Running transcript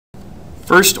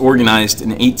First organized in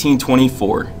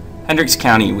 1824, Hendricks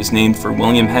County was named for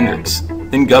William Hendricks,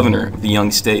 then governor of the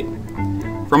young state.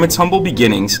 From its humble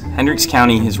beginnings, Hendricks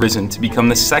County has risen to become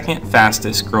the second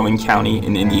fastest growing county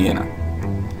in Indiana.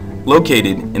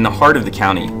 Located in the heart of the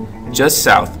county, just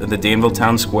south of the Danville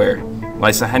Town Square,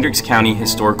 lies the Hendricks County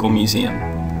Historical Museum.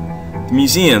 The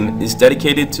museum is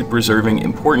dedicated to preserving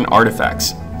important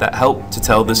artifacts that help to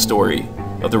tell the story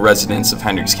of the residents of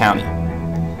Hendricks County.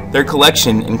 Their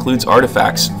collection includes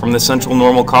artifacts from the Central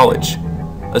Normal College,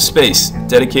 a space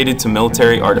dedicated to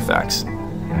military artifacts,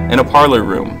 and a parlor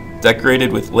room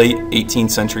decorated with late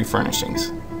 18th century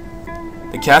furnishings.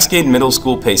 The Cascade Middle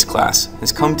School PACE class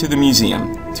has come to the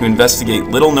museum to investigate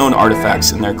little-known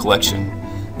artifacts in their collection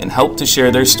and help to share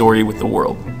their story with the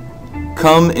world.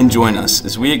 Come and join us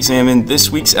as we examine this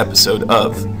week's episode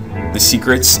of The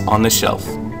Secrets on the Shelf.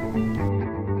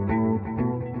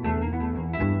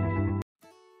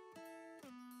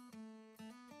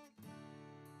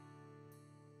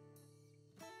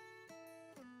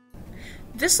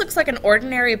 This looks like an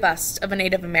ordinary bust of a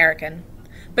Native American,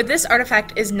 but this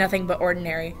artifact is nothing but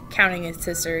ordinary, counting its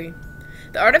history.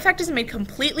 The artifact is made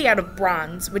completely out of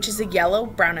bronze, which is a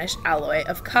yellow-brownish alloy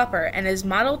of copper and is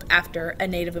modeled after a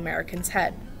Native American's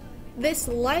head. This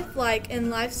lifelike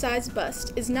and life-size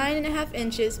bust is 9.5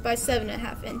 inches by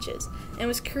 7.5 inches and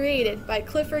was created by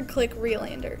Clifford Click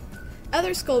Relander.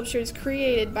 Other sculptures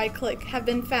created by Click have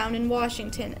been found in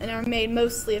Washington and are made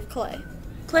mostly of clay.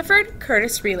 Clifford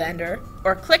Curtis Relander,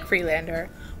 or Click Relander,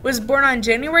 was born on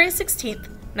January 16,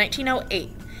 1908,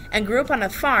 and grew up on a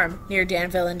farm near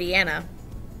Danville, Indiana.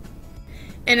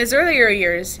 In his earlier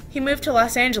years, he moved to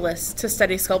Los Angeles to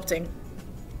study sculpting.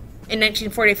 In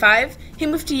 1945, he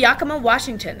moved to Yakima,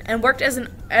 Washington, and worked as an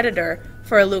editor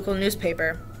for a local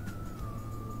newspaper.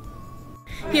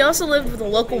 He also lived with the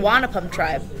local Wanapum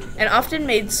tribe, and often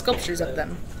made sculptures of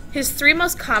them. His three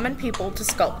most common people to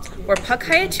sculpt were Puck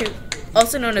Hayatoot,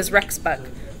 also known as Rex Buck,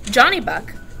 Johnny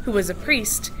Buck, who was a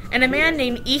priest, and a man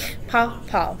named Ich Pa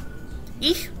Paul.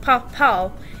 Ich Pa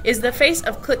Paul is the face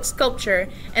of Click's sculpture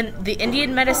and the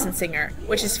Indian medicine singer,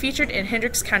 which is featured in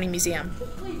Hendricks County Museum.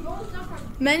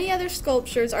 Many other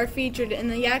sculptures are featured in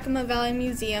the Yakima Valley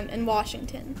Museum in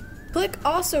Washington. Click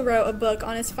also wrote a book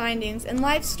on his findings and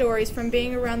life stories from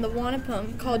being around the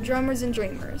Wanapum called Drummers and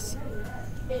Dreamers.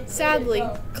 Sadly,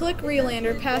 Click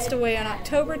Relander passed away on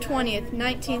October 20th,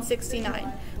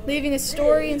 1969, leaving his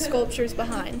story and sculptures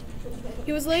behind.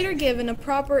 He was later given a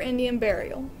proper Indian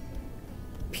burial.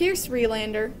 Pierce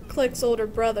Relander, Click's older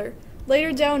brother,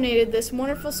 later donated this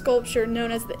wonderful sculpture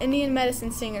known as the Indian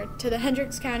Medicine Singer to the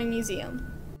Hendricks County Museum.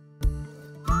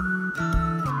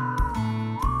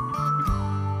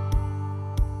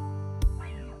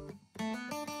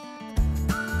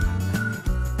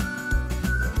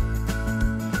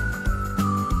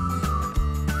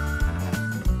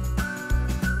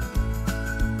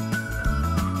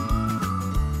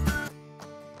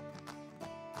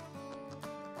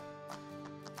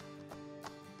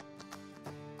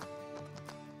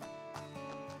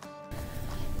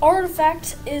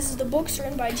 Artifact is the books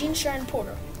written by Gene Shrine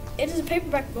Porter. It is a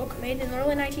paperback book made in the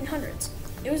early 1900s.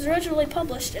 It was originally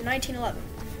published in 1911.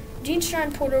 Gene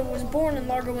Shrine Porter was born in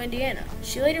Largo, Indiana.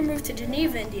 She later moved to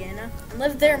Geneva, Indiana, and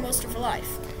lived there most of her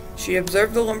life. She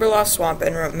observed the Limberlost Swamp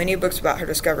and wrote many books about her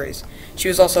discoveries. She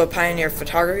was also a pioneer of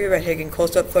photography by taking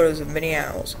close-up photos of many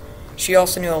animals. She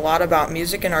also knew a lot about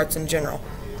music and arts in general.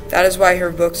 That is why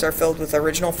her books are filled with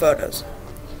original photos.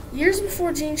 Years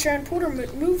before Gene Shrine Porter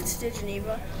moved to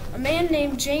Geneva, a man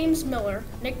named James Miller,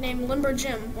 nicknamed Limber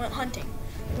Jim, went hunting.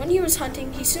 When he was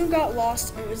hunting, he soon got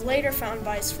lost and was later found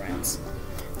by his friends.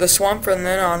 The swamp from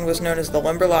then on was known as the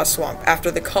Limberlost Swamp,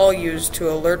 after the call used to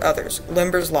alert others,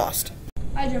 Limber's lost.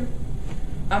 Hi, Jim.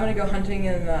 I'm gonna go hunting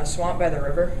in the swamp by the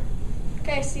river.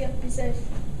 Okay, see ya. Be safe.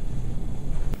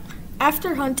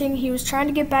 After hunting, he was trying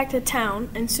to get back to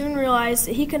town and soon realized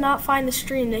that he could not find the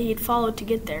stream that he had followed to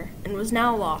get there and was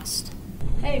now lost.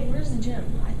 Hey, where's the Jim?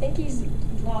 I think he's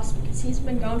lost because he's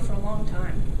been gone for a long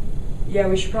time. Yeah,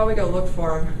 we should probably go look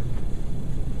for him.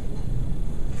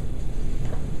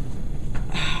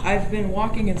 I've been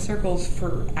walking in circles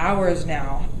for hours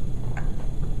now.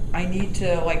 I need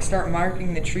to, start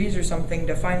marking the trees or something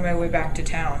to find my way back to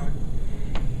town.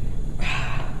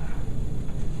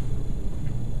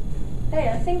 Hey,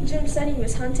 I think Jim said he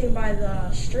was hunting by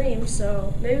the stream,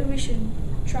 so maybe we should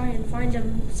try and find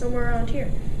him somewhere around here.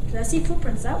 Because I see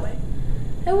footprints that way.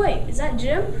 Hey, wait, is that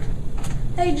Jim?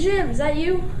 Hey, Jim, is that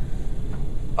you?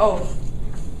 Oh,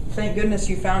 thank goodness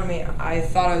you found me. I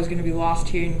thought I was going to be lost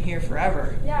here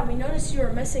forever. Yeah, we noticed you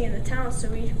were missing in the town, so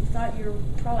we thought you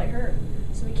were probably hurt.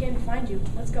 So we came to find you.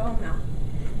 Let's go home now.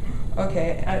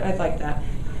 Okay, I'd like that.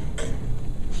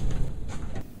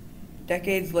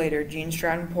 Decades later, Jean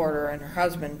Stratton Porter and her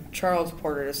husband, Charles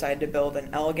Porter, decided to build an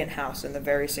elegant house in the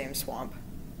very same swamp.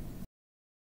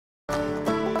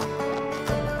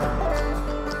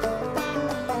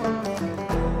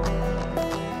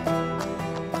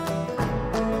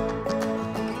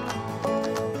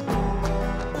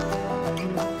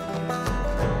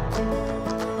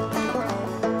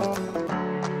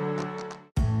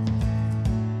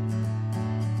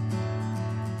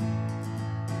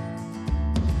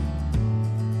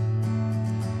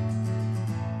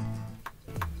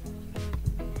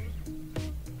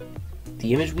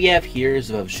 The image we have here is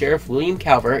of Sheriff William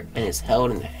Calvert and is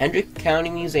held in the Hendricks County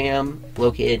Museum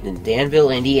located in Danville,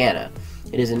 Indiana.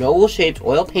 It is an oval-shaped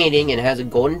oil painting and has a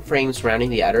golden frame surrounding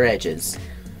the outer edges.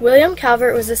 William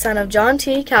Calvert was the son of John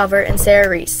T. Calvert and Sarah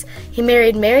Reese. He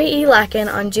married Mary E.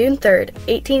 Lacken on June 3,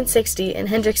 1860 in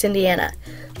Hendricks, Indiana.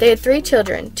 They had 3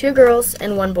 children, 2 girls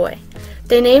and 1 boy.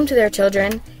 They named their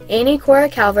children Annie Cora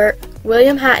Calvert,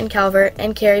 William Hatton Calvert,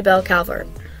 and Carrie Bell Calvert.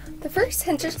 The first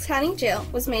Hendricks County jail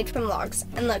was made from logs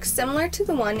and looks similar to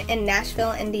the one in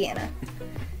Nashville, Indiana.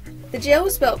 The jail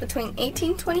was built between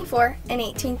 1824 and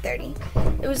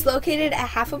 1830. It was located a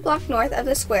half a block north of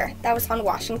the square that was on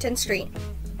Washington Street.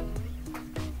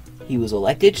 He was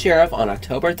elected sheriff on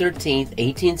October 13,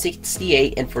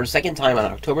 1868, and for a second time on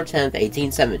October 10,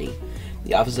 1870.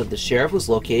 The office of the sheriff was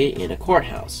located in a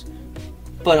courthouse.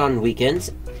 But on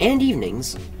weekends and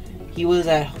evenings,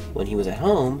 when he was at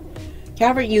home,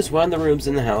 Calvert used one of the rooms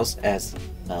in the house as,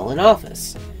 well, an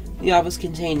office. The office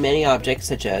contained many objects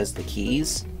such as the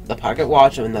keys, the pocket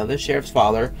watch of another sheriff's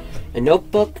father, a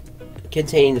notebook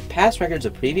containing the past records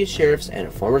of previous sheriffs, and a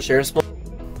former sheriff's.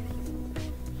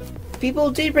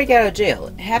 People did break out of jail.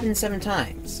 It happened 7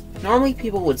 times. Normally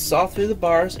people would saw through the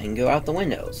bars and go out the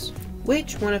windows,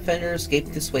 which one offender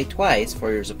escaped this way twice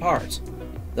 4 years apart.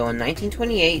 Though in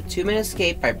 1928, 2 men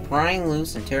escaped by prying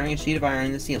loose and tearing a sheet of iron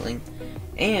in the ceiling,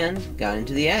 and got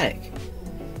into the attic.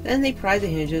 Then they pried the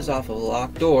hinges off of a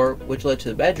locked door, which led to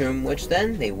the bedroom, which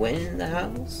then they went in the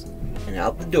house and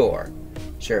out the door.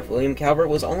 Sheriff William Calvert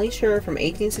was only sheriff from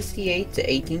 1868 to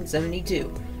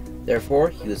 1872. Therefore,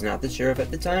 he was not the sheriff at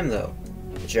the time, though.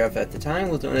 The sheriff at the time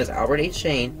was known as Albert H.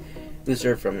 Shane, who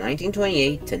served from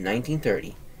 1928 to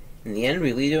 1930. In the end,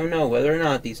 we really don't know whether or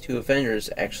not these 2 offenders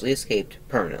actually escaped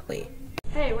permanently.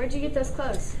 Hey, where'd you get those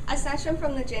clothes? I snatched them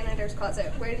from the janitor's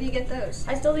closet. Where did you get those?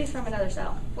 I stole these from another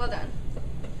cell. Well done.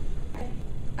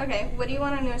 Okay, what do you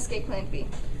want our new escape plan to be?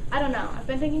 I don't know. I've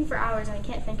been thinking for hours and I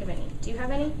can't think of any. Do you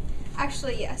have any?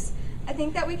 Actually, yes. I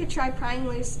think that we could try prying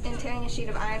loose and tearing a sheet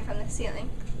of iron from the ceiling.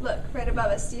 Look, right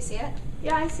above us. Do you see it?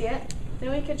 Yeah, I see it.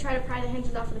 Then we could try to pry the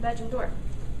hinges off of the bedroom door.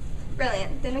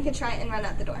 Brilliant. Then we could try it and run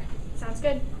out the door. Sounds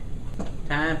good.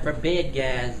 Time for bed,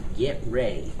 guys. Get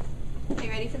ready. Are you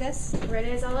ready for this?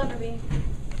 Ready as I'll ever be.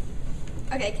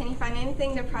 Okay, can you find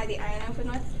anything to pry the iron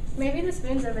open with? Maybe the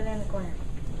spoon's over there in the corner.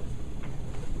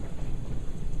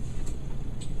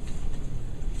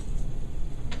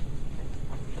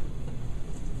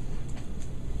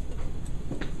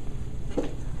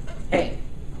 Hey,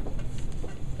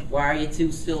 why are you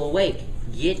 2 still awake?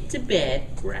 Get to bed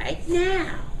right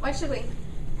now. Why should we?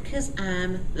 Because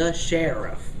I'm the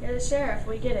sheriff. You're the sheriff.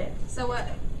 We get it. So what?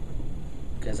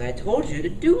 Because I told you to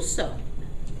do so.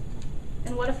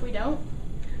 And what if we don't?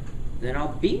 Then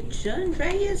I'll beat you and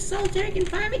drag you to solitary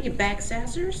confinement, you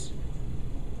backsassers.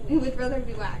 We would rather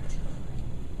be whacked.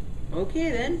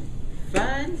 Okay then.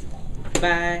 Fine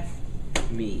by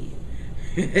me.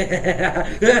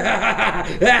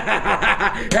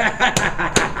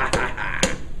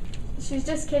 She's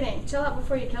just kidding. Chill out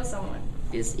before you kill someone.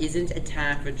 This isn't a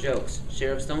time for jokes.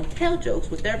 Sheriffs don't tell jokes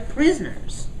with their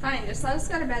prisoners. Fine, just let us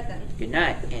go to bed then. Good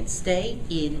night, and stay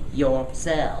in your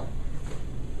cell.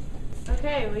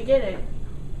 Okay, we get it.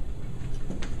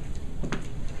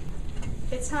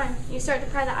 It's time. You start to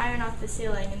pry the iron off the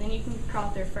ceiling, and then you can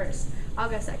crawl through first. I'll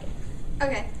go second.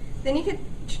 Okay, then you could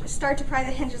start to pry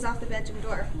the hinges off the bedroom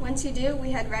door. Once you do,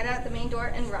 we head right out the main door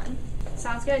and run.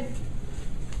 Sounds good.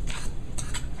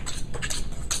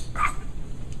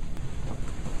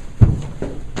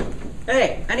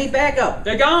 Hey, I need backup.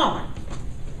 They're gone.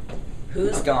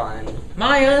 Who's gone?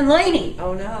 Maya and Laney.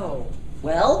 Oh no.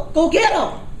 Well, go get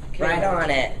them. Right on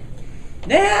it.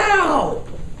 Now!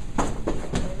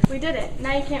 We did it.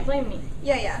 Now you can't blame me.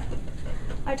 Yeah.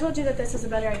 I told you that this was a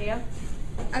better idea.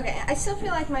 Okay, I still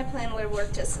feel like my plan would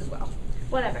work just as well.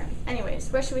 Whatever. Anyways,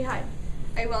 where should we hide?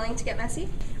 Are you willing to get messy?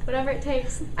 Whatever it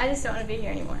takes. I just don't want to be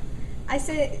here anymore. I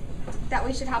say that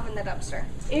we should hop in the dumpster.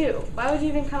 Ew. Why would you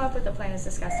even come up with a plan as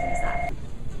disgusting as that?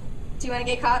 Do you want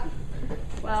to get caught?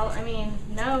 Well, I mean,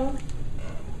 no.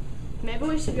 Maybe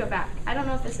we should go back. I don't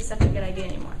know if this is such a good idea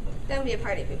anymore. Don't be a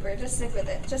party pooper. Just stick with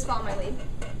it. Just follow my lead.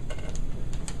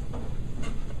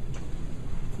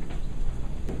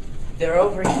 They're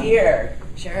over here.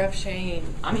 Sheriff Shane.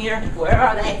 I'm here. Where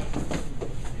are they?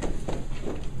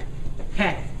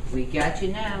 Heh, we got you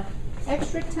now.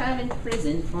 Extra time in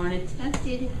prison for an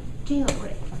attempted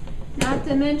jailbreak. Not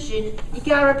to mention, you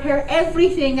gotta repair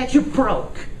everything that you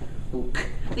broke. Look,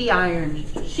 the iron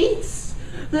sheets,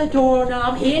 the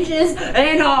doorknob hinges,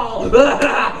 and all.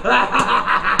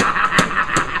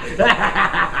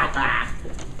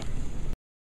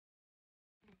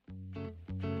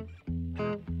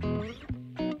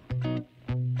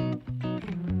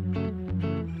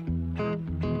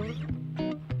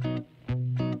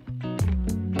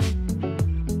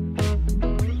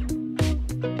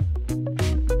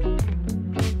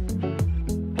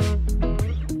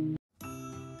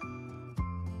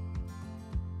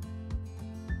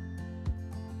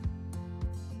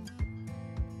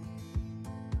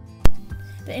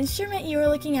 The instrument you are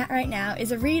looking at right now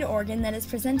is a reed organ that is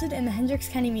presented in the Hendricks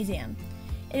County Museum.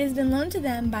 It has been loaned to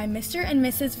them by Mr. and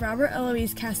Mrs. Robert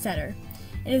Eloise Castetter.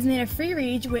 It is made of free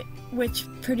reeds which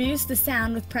produce the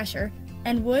sound with pressure,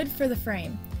 and wood for the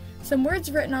frame. Some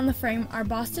words written on the frame are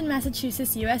Boston,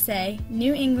 Massachusetts, USA,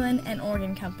 New England, and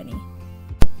Organ Company.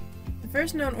 The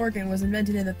first known organ was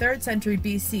invented in the 3rd century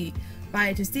BC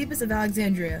by Ctesippus of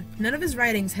Alexandria. None of his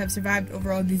writings have survived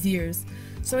over all these years,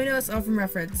 so we know it's all from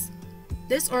reference.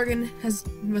 This organ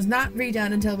was not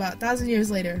redone until about 1,000 years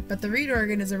later, but the reed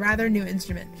organ is a rather new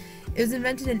instrument. It was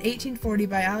invented in 1840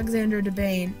 by Alexandre de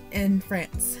Bain in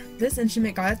France. This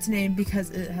instrument got its name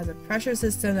because it has a pressure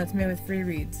system that's made with free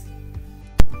reeds.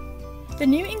 The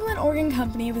New England Organ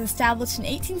Company was established in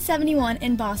 1871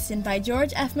 in Boston by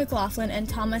George F. McLaughlin and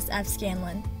Thomas F.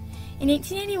 Scanlon. In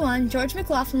 1881, George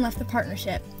McLaughlin left the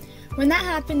partnership. When that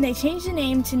happened, they changed the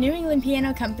name to New England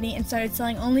Piano Company and started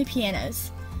selling only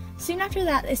pianos. Soon after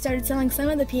that, they started selling some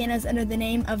of the pianos under the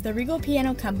name of the Regal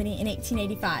Piano Company in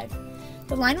 1885.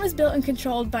 The line was built and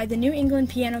controlled by the New England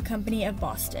Piano Company of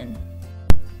Boston.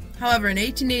 However, in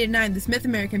 1889, the Smith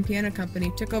American Piano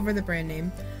Company took over the brand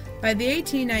name. By the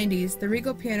 1890s, the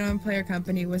Regal Piano and Player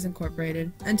Company was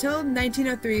incorporated. Until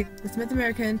 1903, the Smith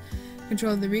American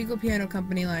controlled the Regal Piano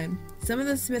Company line. Some of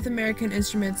the Smith American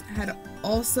instruments had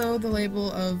also the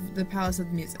label of the Palace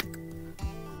of Music.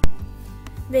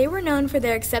 They were known for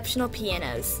their exceptional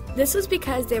pianos. This was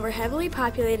because they were heavily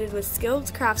populated with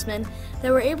skilled craftsmen that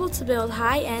were able to build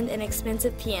high-end and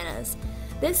expensive pianos.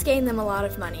 This gained them a lot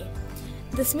of money.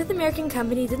 The Smith American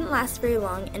Company didn't last very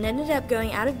long and ended up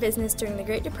going out of business during the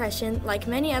Great Depression, like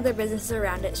many other businesses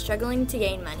around it struggling to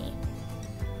gain money.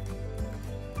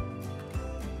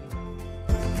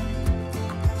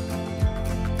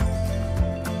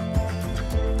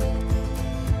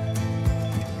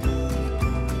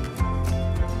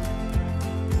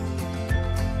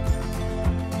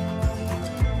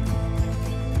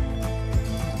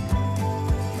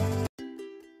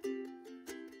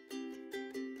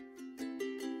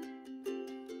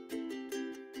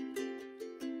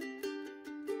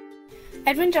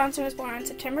 Edwin Johnson was born on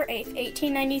September 8,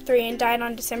 1893 and died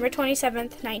on December 27,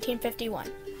 1951.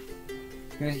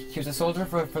 He was a soldier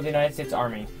for the United States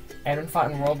Army. Edwin fought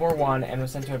in World War I and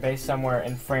was sent to a base somewhere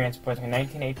in France between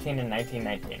 1918 and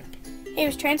 1919. He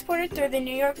was transported through the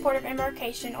New York Port of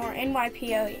Embarkation, or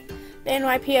NYPOE. The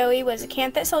NYPOE was a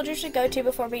camp that soldiers should go to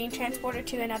before being transported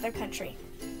to another country.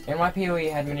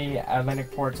 NYPOE had many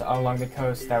Atlantic ports along the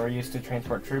coast that were used to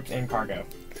transport troops and cargo.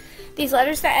 These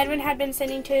letters that Edwin had been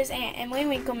sending to his aunt, Emily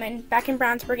Winkleman, back in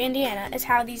Brownsburg, Indiana, is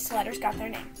how these letters got their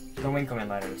name. The Winkleman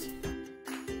letters.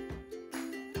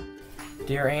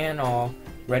 Dear Aunt and all,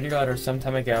 read your letter some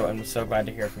time ago and was so glad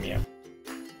to hear from you.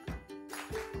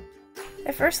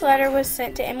 The first letter was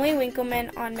sent to Emily Winkleman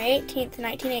on May 18,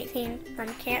 1918, from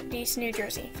Camp Dease, New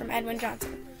Jersey, from Edwin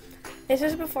Johnson. This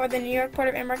was before the New York Port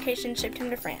of Embarkation shipped him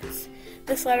to France.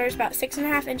 This letter is about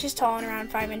 6.5 inches tall and around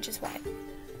 5 inches wide.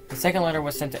 The second letter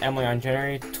was sent to Emily on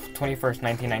January 21st,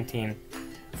 1919,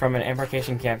 from an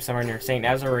embarkation camp somewhere near St.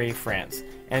 Nazaire, France.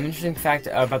 An interesting fact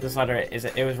about this letter is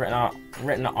that it was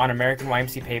written on American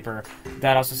YMC paper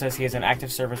that also says he is in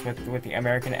active service with the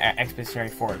American Expeditionary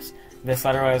Force. This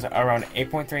letter was around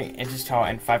 8.3 inches tall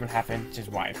and 5.5 inches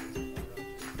wide.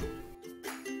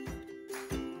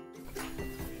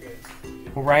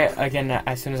 We'll write again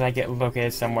as soon as I get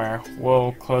located somewhere.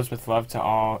 We'll close with love to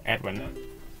all, Edwin.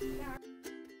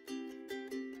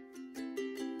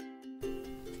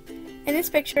 In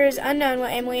this picture, it is unknown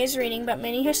what Emily is reading, but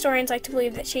many historians like to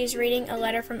believe that she is reading a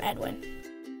letter from Edwin.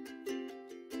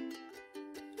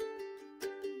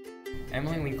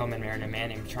 Emily Winckelmann married a man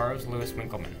named Charles Louis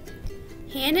Winckelmann.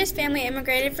 He and his family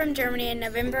immigrated from Germany in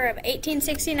November of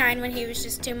 1869 when he was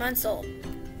just 2 months old.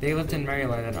 They lived in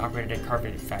Maryland and operated a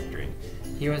carpet factory.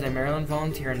 He was a Maryland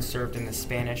volunteer and served in the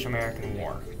Spanish-American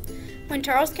War. When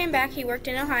Charles came back, he worked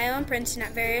in Ohio and Princeton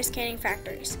at various canning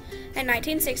factories. In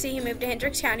 1960, he moved to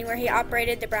Hendricks County where he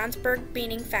operated the Brownsburg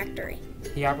Beaning Factory.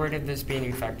 He operated this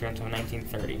beaning factory until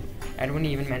 1930. Edwin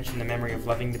even mentioned the memory of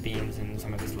loving the beans in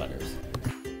some of his letters.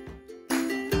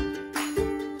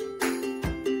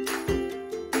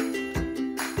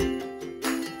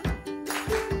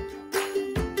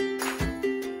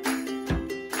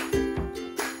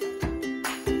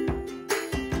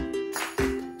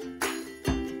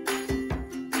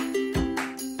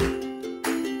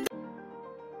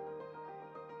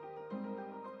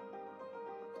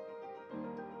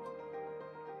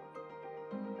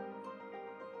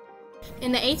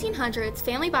 In the 1800s,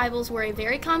 family Bibles were a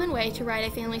very common way to write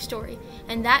a family story,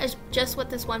 and that is just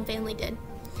what this one family did.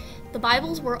 The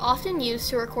Bibles were often used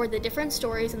to record the different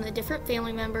stories and the different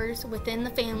family members within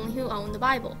the family who owned the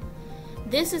Bible.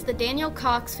 This is the Daniel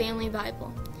Cox Family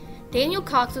Bible. Daniel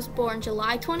Cox was born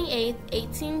July 28,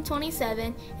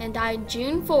 1827, and died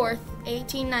June 4,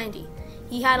 1890.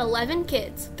 He had 11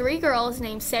 kids, 3 girls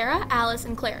named Sarah, Alice,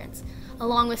 and Clarence,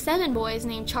 along with 7 boys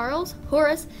named Charles,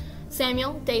 Horace,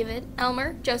 Samuel, David,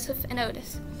 Elmer, Joseph, and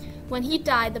Otis. When he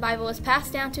died, the Bible was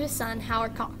passed down to his son,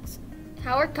 Howard Cox.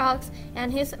 Howard Cox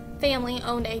and his family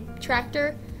owned a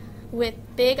tractor with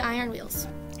big iron wheels.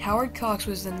 Howard Cox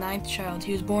was the 9th child.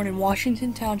 He was born in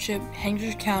Washington Township,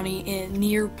 Hendricks County,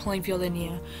 near Plainfield,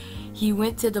 Indiana. He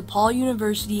went to DePaul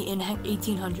University in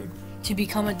 1800 to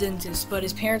become a dentist, but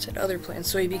his parents had other plans,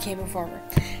 so he became a farmer.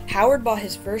 Howard bought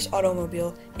his first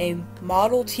automobile, a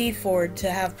Model T Ford, to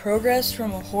have progressed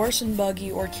from a horse and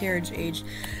buggy or carriage age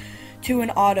to an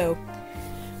auto,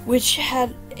 which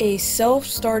had a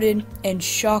self-started and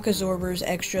shock absorbers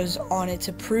extras on it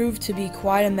to prove to be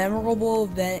quite a memorable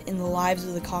event in the lives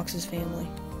of the Cox's family.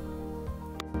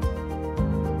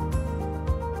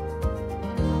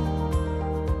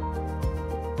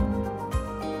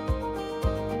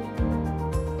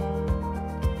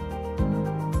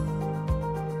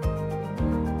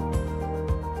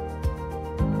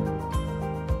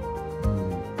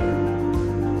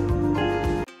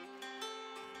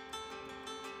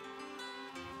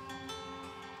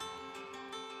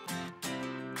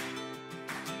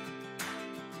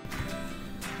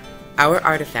 Our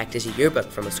artifact is a yearbook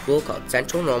from a school called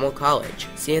Central Normal College,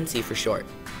 CNC for short.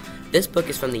 This book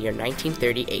is from the year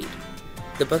 1938.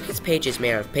 The book is pages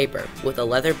made out of paper, with a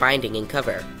leather binding and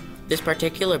cover. This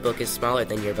particular book is smaller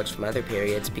than yearbooks from other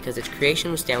periods because its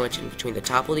creation was sandwiched in between the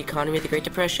toppled economy of the Great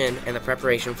Depression and the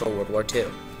preparation for World War II.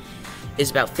 It is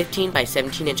about 15 by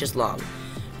 17 inches long.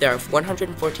 There are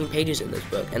 114 pages in this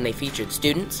book, and they featured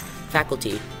students,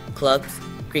 faculty, clubs,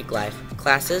 Greek life,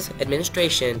 classes,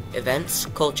 administration, events,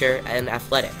 culture, and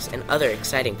athletics, and other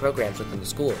exciting programs within the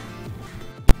school.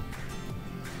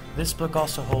 This book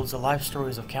also holds the life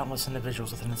stories of countless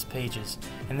individuals within its pages.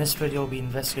 In this video, we'll be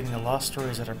investigating the lost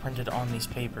stories that are printed on these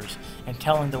papers, and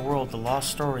telling the world the lost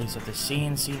stories of the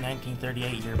CNC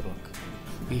 1938 yearbook.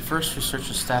 We first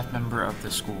researched a staff member of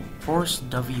the school. Forrest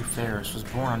W. Ferris was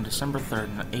born on December 3rd,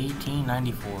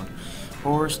 1894.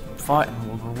 Forrest fought in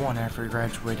World War I after he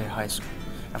graduated high school.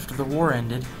 After the war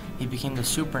ended, he became the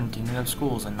superintendent of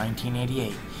schools in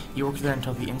 1988. He worked there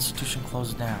until the institution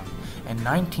closed down. In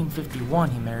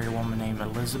 1951, he married a woman named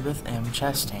Elizabeth M.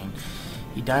 Chastain.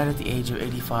 He died at the age of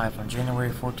 85 on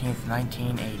January 14,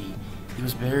 1980. He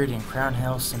was buried in Crown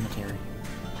Hill Cemetery.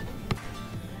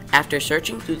 After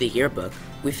searching through the yearbook,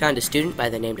 we found a student by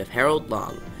the name of Harold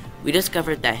Long. We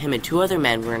discovered that him and 2 other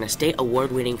men were in a state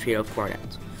award-winning trio of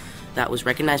cornets that was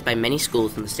recognized by many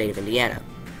schools in the state of Indiana.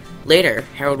 Later,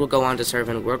 Harold would go on to serve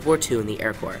in World War II in the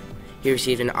Air Corps. He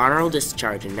received an honorable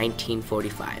discharge in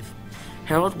 1945.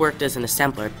 Harold worked as an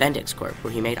assembler at Bendix Corp,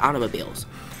 where he made automobiles.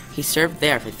 He served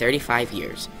there for 35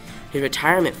 years. His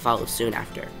retirement followed soon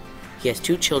after. He has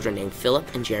 2 children named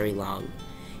Philip and Jerry Long.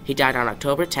 He died on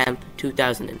October 10,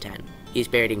 2010. He is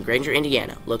buried in Granger,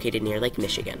 Indiana, located near Lake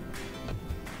Michigan.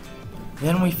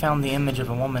 Then we found the image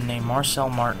of a woman named Marcelle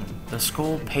Martin. The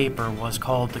school paper was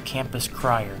called the Campus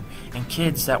Crier, and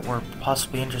kids that were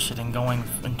possibly interested in going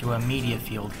into a media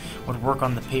field would work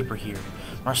on the paper here.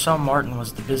 Marcelle Martin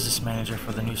was the business manager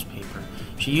for the newspaper.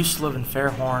 She used to live in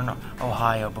Fairhorn,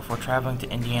 Ohio, before traveling to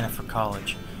Indiana for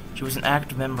college. She was an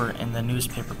active member in the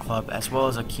newspaper club, as well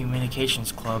as a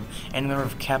communications club, and a member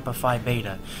of Kappa Phi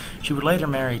Beta. She would later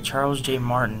marry Charles J.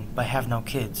 Martin, but have no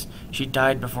kids. She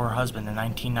died before her husband in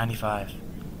 1995.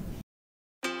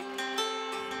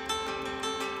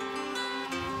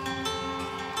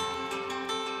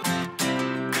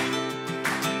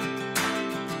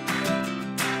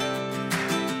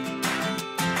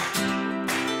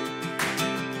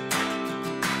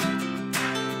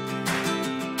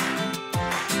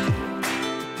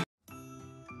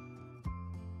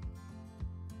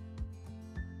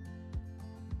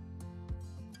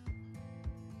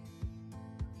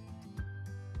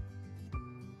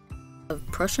 of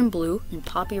Prussian blue and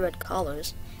poppy red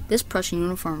collars, this Prussian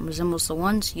uniform resembles the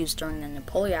ones used during the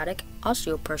Napoleonic,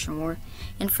 Austro-Prussian War,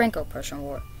 and Franco-Prussian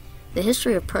War. The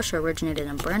history of Prussia originated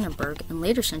in Brandenburg. In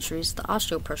later centuries, the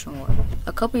Austro-Prussian War.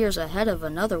 A couple years ahead of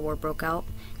another war broke out,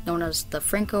 known as the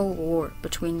Franco War,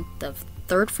 between the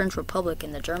Third French Republic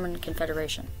and the German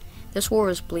Confederation. This war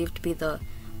is believed to be the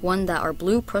one that our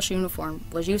blue Prussian uniform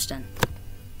was used in.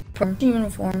 Prussian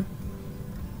uniform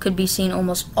could be seen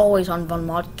almost always on von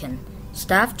Modkin.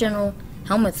 Staff General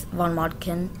Helmuth von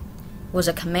Modkin was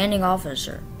a commanding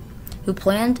officer who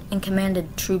planned and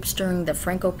commanded troops during the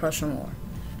Franco-Prussian War.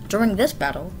 During this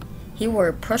battle, he wore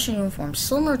a Prussian uniform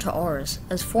similar to ours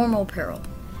as formal apparel.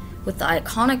 With the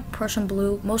iconic Prussian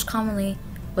blue, most commonly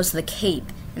was the cape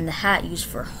and the hat used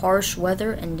for harsh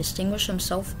weather and distinguish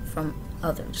himself from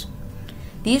others.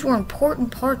 These were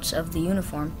important parts of the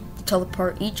uniform to tell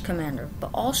apart each commander,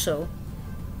 but also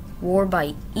worn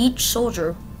by each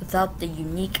soldier without the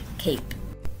unique cape.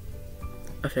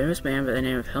 A famous man by the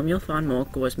name of Helmuth von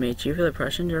Moltke was made chief of the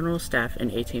Prussian General Staff in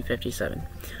 1857.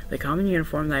 The common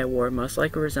uniform that he wore most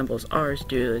likely resembles ours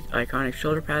due to the iconic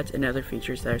shoulder pads and other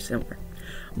features that are similar.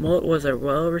 Moltke was a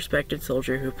well-respected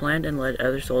soldier who planned and led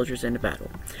other soldiers into battle.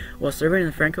 While serving in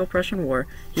the Franco-Prussian War,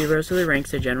 he rose to the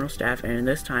ranks of General Staff, and in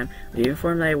this time, the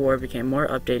uniform that he wore became more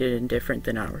updated and different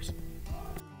than ours.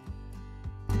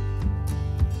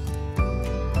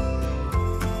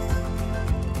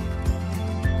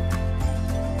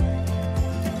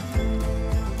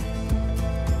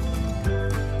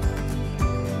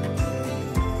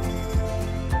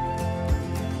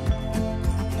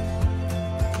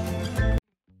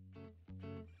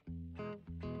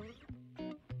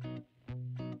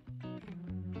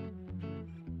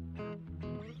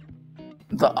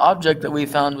 The object that we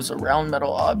found was a round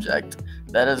metal object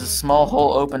that has a small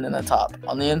hole open in the top.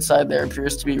 On the inside there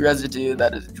appears to be residue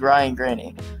that is dry and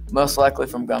grainy, most likely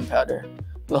from gunpowder.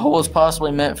 The hole is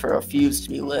possibly meant for a fuse to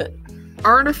be lit.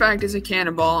 Our artifact is a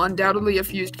cannonball, undoubtedly a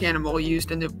fused cannonball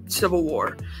used in the Civil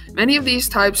War. Many of these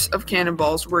types of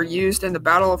cannonballs were used in the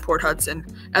Battle of Port Hudson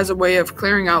as a way of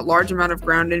clearing out large amount of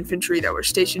ground infantry that were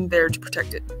stationed there to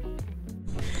protect it.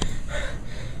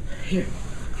 Here,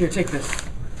 take this.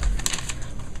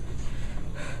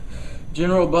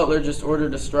 General Butler just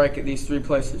ordered a strike at these three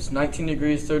places: 19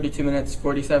 degrees 32 minutes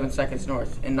 47 seconds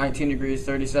north and 19 degrees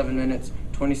 37 minutes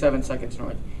 27 seconds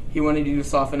north. He wanted you to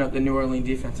soften up the New Orleans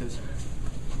defenses.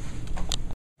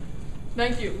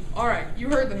 Thank you. Alright, you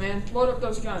heard the man. Load up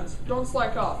those guns. Don't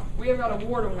slack off. We have got a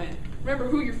war to win. Remember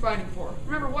who you're fighting for.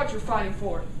 Remember what you're fighting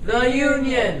for. The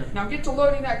Union! Now get to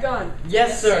loading that gun.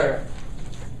 Yes, sir.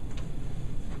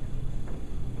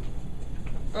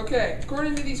 Okay,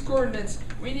 according to these coordinates,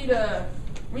 we need a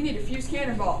fused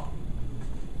cannonball.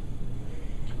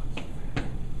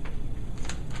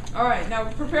 Alright,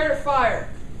 now prepare to fire.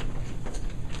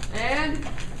 And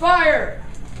fire!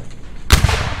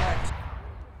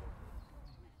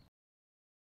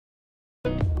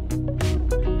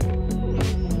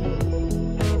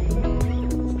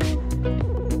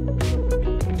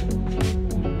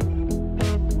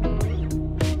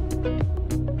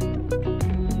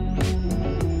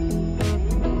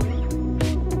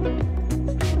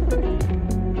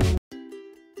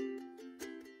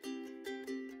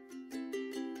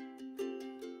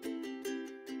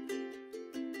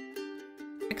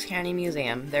 County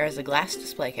Museum, there is a glass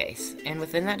display case, and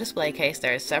within that display case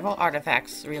there are several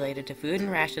artifacts related to food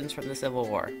and rations from the Civil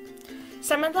War.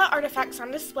 Some of the artifacts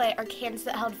on display are cans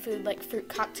that held food like fruit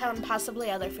cocktail and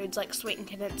possibly other foods like sweetened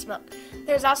condensed milk.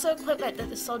 There's also equipment that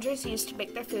the soldiers used to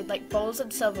make their food like bowls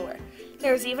and silverware.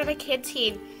 There's even a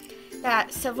canteen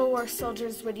that Civil War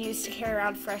soldiers would use to carry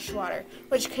around fresh water,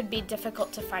 which could be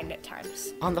difficult to find at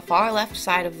times. On the far left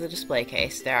side of the display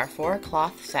case, there are 4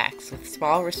 cloth sacks with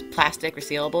small plastic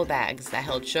resealable bags that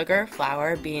held sugar,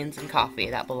 flour, beans, and coffee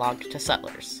that belonged to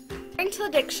sutlers. According to the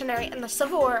dictionary, in the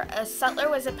Civil War, a sutler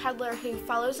was a peddler who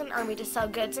follows an army to sell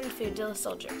goods and food to the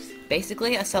soldiers.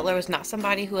 Basically, a sutler was not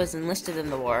somebody who was enlisted in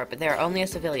the war, but they are only a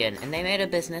civilian, and they made a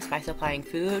business by supplying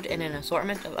food and an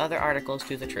assortment of other articles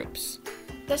to the troops.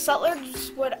 The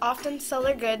sutlers would often sell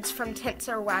their goods from tents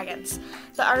or wagons.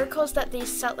 The articles that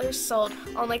these sutlers sold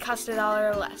only cost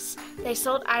 $1 or less. They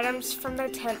sold items from their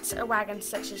tents or wagons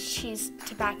such as cheese,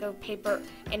 tobacco, paper,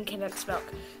 and condensed milk,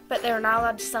 but they were not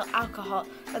allowed to sell alcohol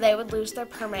or they would lose their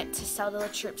permit to sell to the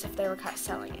troops if they were caught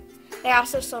selling it. They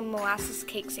also sold molasses,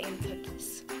 cakes, and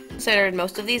cookies. Considered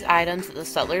most of these items that the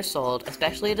sutlers sold,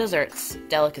 especially desserts,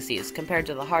 delicacies compared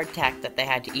to the hardtack that they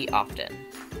had to eat often.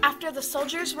 After the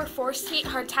soldiers were forced to eat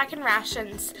hardtack and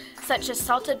rations, such as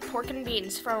salted pork and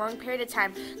beans, for a long period of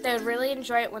time, they would really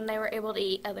enjoy it when they were able to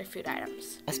eat other food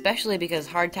items. Especially because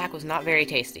hardtack was not very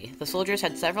tasty. The soldiers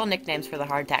had several nicknames for the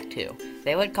hardtack too.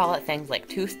 They would call it things like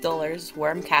tooth dullers,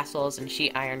 worm castles, and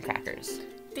sheet iron crackers.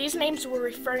 These names were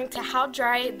referring to how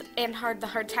dry and hard the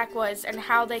hardtack was and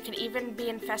how they could even be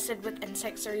infested with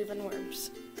insects or even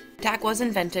worms. Hardtack was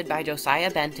invented by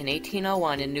Josiah Bent in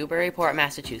 1801 in Newburyport,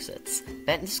 Massachusetts.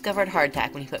 Bent discovered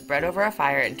hardtack when he put bread over a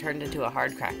fire and turned into a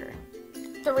hard cracker.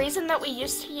 The reason that we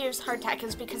used to use hardtack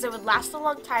is because it would last a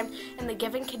long time in the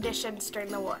given conditions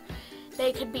during the war.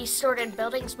 They could be stored in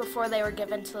buildings before they were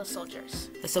given to the soldiers.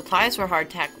 The supplies for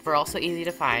hardtack were also easy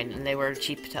to find and they were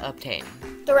cheap to obtain.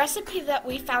 The recipe that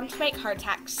we found to make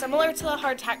hardtack, similar to the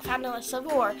hardtack found in the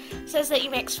Civil War, says that you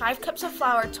mix 5 cups of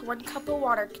flour to 1 cup of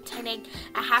water containing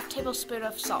a half tablespoon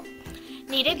of salt.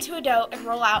 Knead into a dough and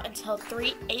roll out until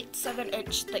 3/8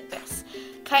 inch thickness.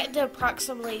 Cut into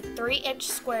approximately 3-inch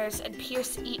squares and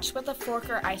pierce each with a fork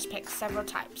or ice pick several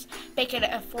times. Bake it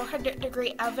in a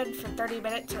 400-degree oven for 30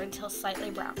 minutes or until slightly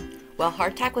brown. While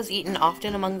hardtack was eaten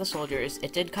often among the soldiers,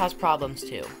 it did cause problems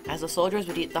too. As the soldiers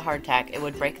would eat the hardtack, it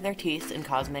would break their teeth and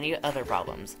cause many other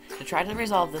problems. To try to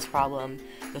resolve this problem,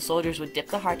 the soldiers would dip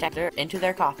the hardtack into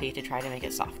their coffee to try to make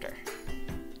it softer.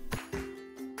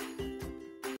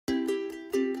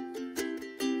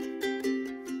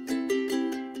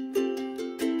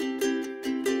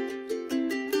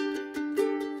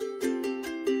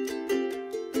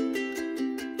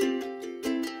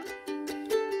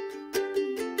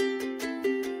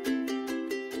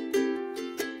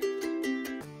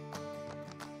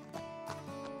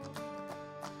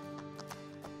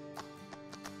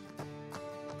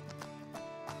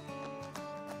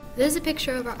 This is a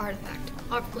picture of our artifact,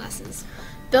 opera glasses.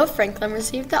 Bill Franklin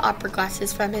received the opera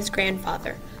glasses from his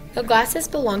grandfather. The glasses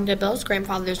belonged to Bill's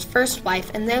grandfather's first wife,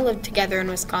 and they lived together in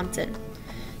Wisconsin.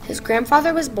 His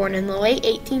grandfather was born in the late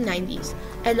 1890s,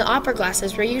 and the opera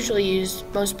glasses were usually used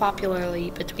most popularly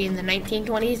between the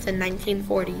 1920s and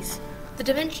 1940s. The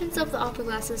dimensions of the opera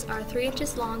glasses are 3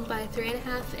 inches long by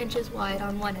 3.5 inches wide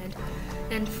on one end,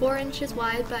 and 4 inches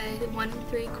wide by 1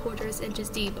 3/4 inches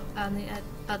deep on the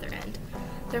other end.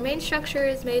 Their main structure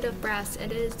is made of brass and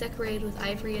it is decorated with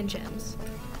ivory and gems.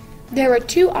 There are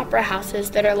 2 opera houses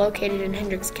that are located in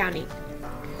Hendricks County,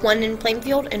 one in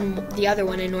Plainfield and the other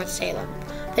one in North Salem.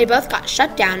 They both got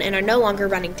shut down and are no longer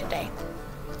running today.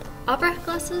 Opera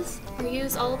glasses are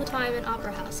used all the time in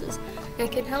opera houses and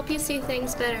can help you see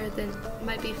things better than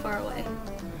might be far away.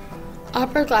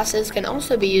 Opera glasses can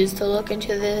also be used to look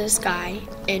into the sky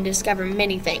and discover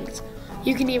many things.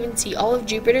 You can even see all of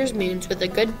Jupiter's moons with a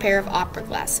good pair of opera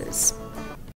glasses.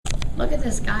 Look at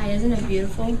the sky, isn't it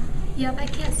beautiful? Yep, I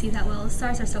can't see that well. The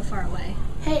stars are so far away.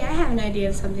 Hey, I have an idea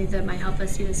of something that might help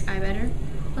us see the sky better.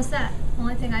 What's that? The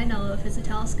only thing I know of is a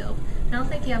telescope. I don't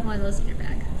think you have one of those in your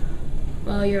bag.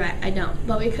 Well, you're right, I don't.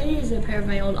 But we could use a pair of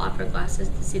my old opera glasses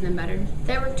to see them better.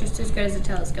 They work just as good as a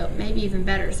telescope, maybe even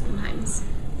better sometimes.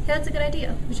 Yeah, that's a good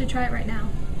idea. We should try it right now.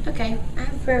 Okay, I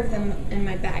have a pair of them in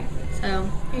my bag, so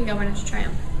here you go, why don't you try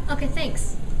them? Okay,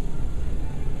 thanks.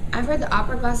 I've heard that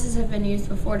opera glasses have been used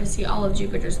before to see all of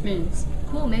Jupiter's moons.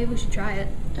 Cool, maybe we should try it.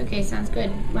 Okay, sounds good.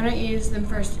 Why don't you use them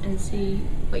first and see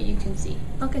what you can see?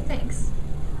 Okay, thanks.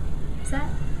 Is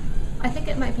that? I think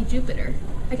it might be Jupiter.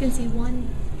 I can see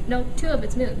 2 of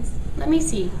its moons. Let me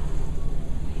see.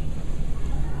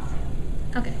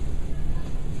 Okay.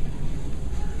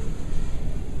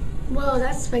 Whoa,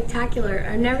 that's spectacular.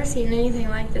 I've never seen anything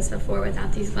like this before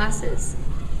without these glasses.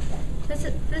 This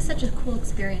is such a cool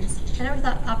experience. I never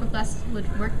thought opera glasses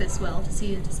would work this well to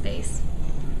see into space.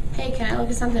 Hey, can I look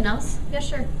at something else? Yeah,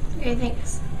 sure. Okay,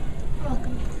 thanks. You're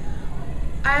welcome.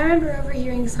 I remember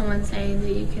overhearing someone say that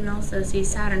you can also see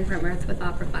Saturn from Earth with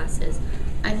opera glasses.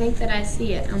 I think that I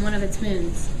see it on one of its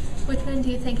moons. Which moon do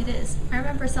you think it is? I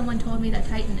remember someone told me that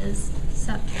Titan is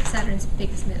Saturn's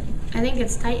biggest moon. I think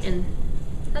it's Titan.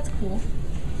 That's cool.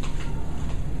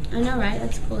 I know, right?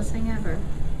 That's the coolest thing ever.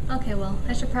 Okay, well,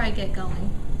 I should probably get going.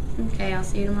 Okay, I'll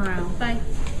see you tomorrow. Bye.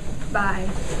 Bye.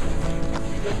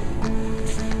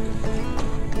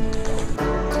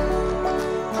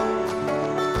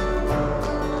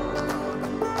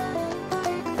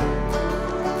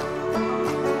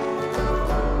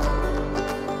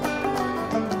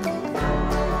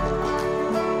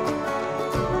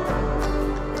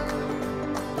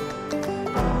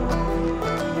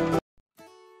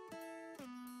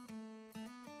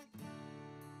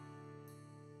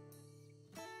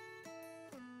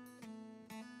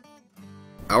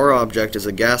 Our object is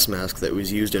a gas mask that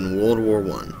was used in World War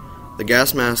I. The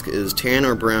gas mask is tan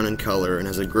or brown in color and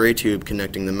has a gray tube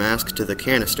connecting the mask to the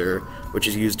canister, which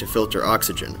is used to filter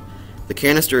oxygen. The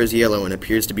canister is yellow and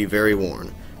appears to be very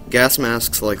worn. Gas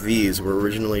masks like these were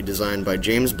originally designed by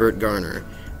James Burt Garner,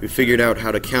 who figured out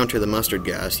how to counter the mustard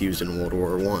gas used in World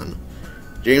War I.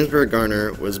 James Burt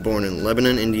Garner was born in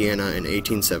Lebanon, Indiana in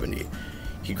 1870.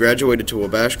 He graduated to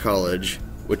Wabash College,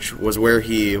 which was where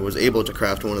he was able to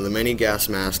craft one of the many gas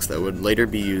masks that would later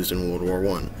be used in World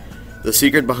War I. The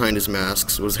secret behind his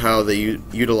masks was how they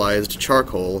utilized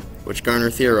charcoal, which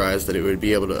Garner theorized that it would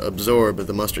be able to absorb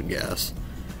the mustard gas.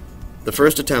 The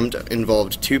first attempt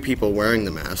involved 2 people wearing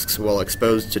the masks while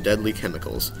exposed to deadly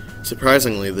chemicals.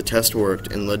 Surprisingly, the test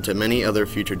worked and led to many other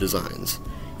future designs.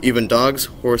 Even dogs,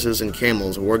 horses, and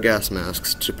camels wore gas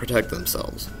masks to protect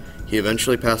themselves. He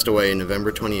eventually passed away on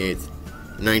November 28,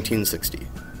 1960.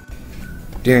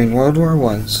 During World War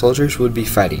I, soldiers would be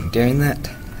fighting. During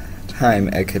that time,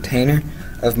 a container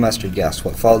of mustard gas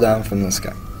would fall down from the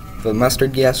sky. The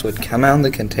mustard gas would come out of the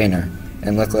container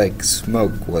and look like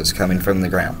smoke was coming from the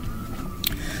ground.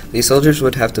 The soldiers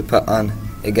would have to put on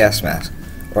a gas mask,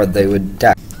 or they would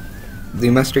die.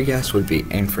 The mustard gas would be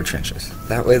aimed for trenches.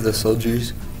 That way the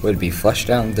soldiers would be flushed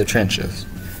down the trenches.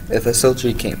 If a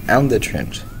soldier came out of the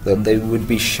trench, then they would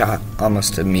be shot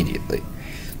almost immediately.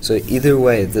 So either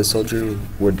way, the soldier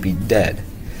would be dead.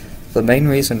 The main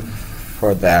reason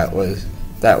for that was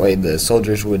that way the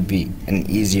soldiers would be an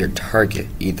easier target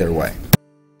either way.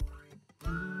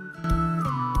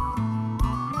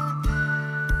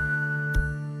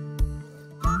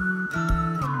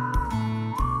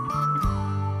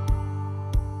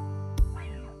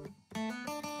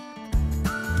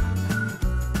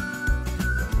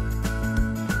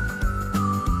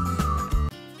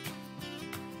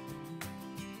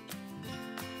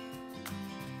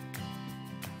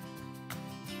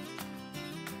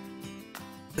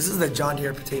 This is the John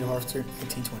Deere potato harvester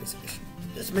 1820s edition.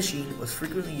 This machine was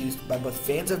frequently used by both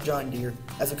fans of John Deere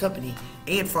as a company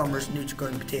and farmers new to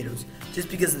growing potatoes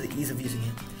just because of the ease of using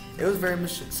it. It was a very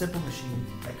simple machine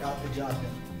that got the job done.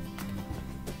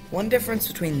 One difference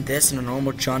between this and a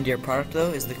normal John Deere product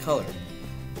though is the color.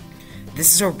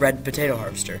 This is a red potato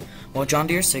harvester, while John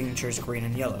Deere's signature is green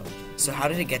and yellow. So how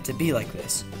did it get to be like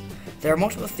this? There are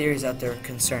multiple theories out there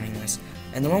concerning this,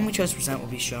 and the one we chose to present will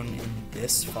be shown in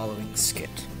this following skit.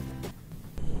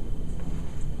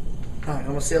 Hi,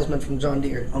 I'm a salesman from John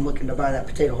Deere. I'm looking to buy that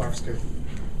potato harvester.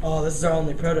 Oh, this is our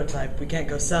only prototype. We can't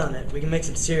go selling it. We can make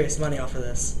some serious money off of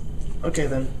this. Okay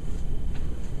then.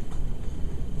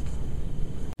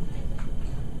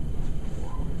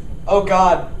 Oh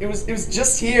God, it was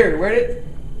just here.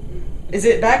 Is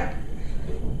it back?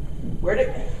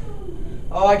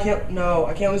 Oh, I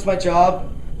can't lose my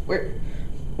job.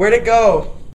 Where'd it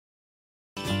go?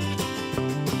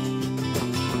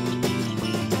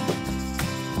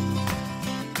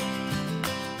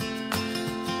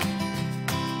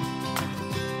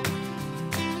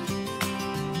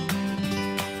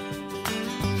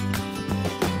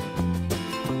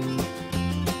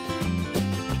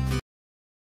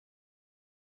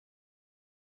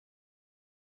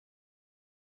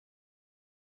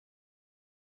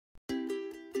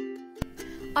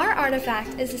 Our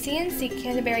artifact is the CNC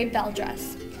Canterbury Bell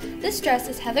dress. This dress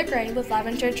is heather gray with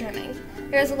lavender trimming.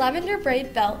 There is a lavender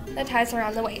braid belt that ties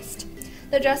around the waist.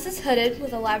 The dress is hooded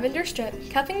with a lavender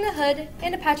strip cuffing the hood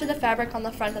and a patch of the fabric on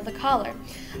the front of the collar.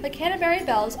 The Canterbury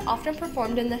Bells often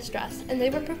performed in this dress, and they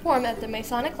would perform at the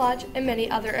Masonic Lodge and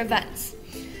many other events.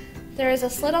 There is a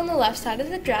slit on the left side of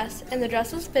the dress, and the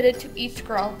dress was fitted to each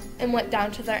girl and went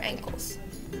down to their ankles.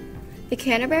 The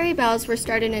Canterbury Bells were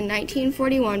started in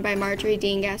 1941 by Marjorie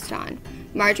Dean Gaston.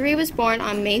 Marjorie was born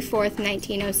on May 4,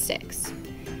 1906.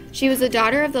 She was the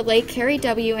daughter of the late Carrie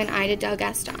W. and Ida Del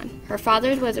Gaston. Her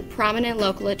father was a prominent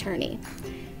local attorney.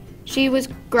 She was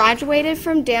graduated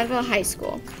from Danville High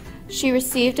School. She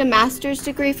received a master's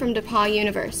degree from DePaul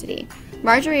University.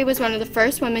 Marjorie was one of the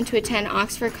first women to attend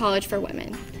Oxford College for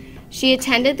Women. She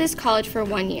attended this college for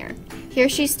 1 year. Here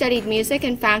she studied music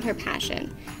and found her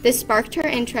passion. This sparked her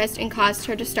interest and caused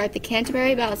her to start the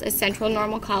Canterbury Bells at Central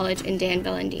Normal College in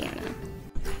Danville, Indiana.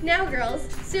 Now girls,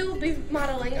 Sue will be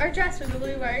modeling our dress we will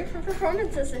be wearing for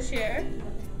performances this year.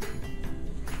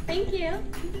 Thank you.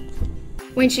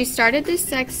 When she started this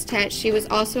sextet, she was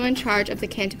also in charge of the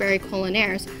Canterbury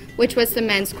Colonnaires, which was the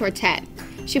men's quartet.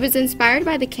 She was inspired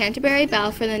by the Canterbury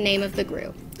Bell for the name of the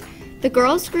group. The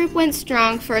girls' group went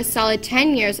strong for a solid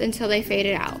 10 years until they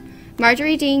faded out.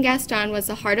 Marjorie Dean Gaston was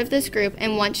the heart of this group,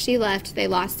 and once she left, they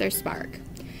lost their spark.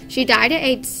 She died at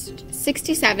age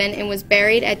 67 and was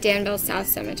buried at Danville South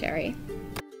Cemetery.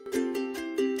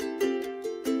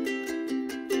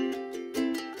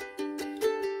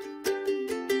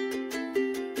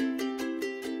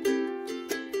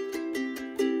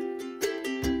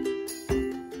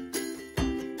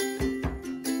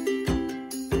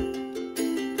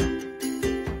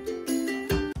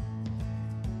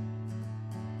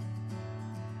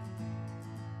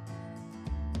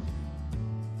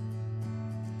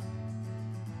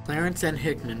 Clarence N.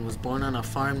 Hickman was born on a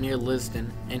farm near Lisden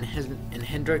in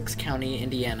Hendricks County,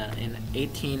 Indiana in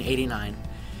 1889.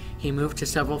 He moved to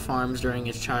several farms during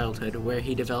his childhood, where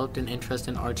he developed an interest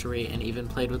in archery and even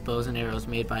played with bows and arrows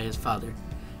made by his father.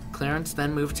 Clarence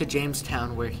then moved to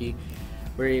Jamestown, where he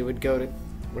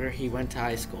went to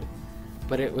high school.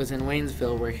 But it was in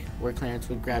Waynesville where Clarence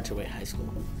would graduate high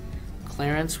school.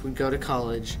 Clarence would go to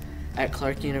college at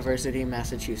Clark University,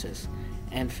 Massachusetts,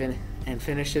 and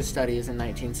finish his studies in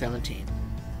 1917,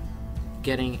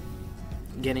 getting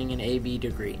an AB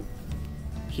degree.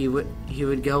 He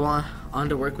would go on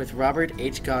to work with Robert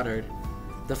H. Goddard,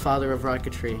 the father of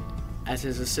rocketry, as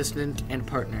his assistant and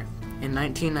partner. In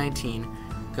 1919,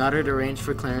 Goddard arranged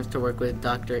for Clarence to work with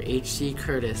Dr. H.C.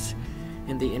 Curtis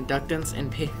in the Inductance and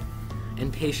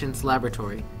Patience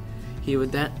Laboratory. He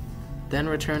would then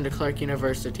return to Clark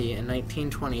University in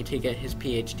 1920 to get his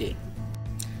Ph.D.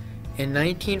 In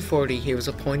 1940, he was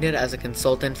appointed as a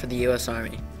consultant for the U.S.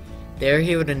 Army. There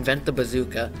he would invent the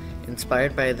bazooka,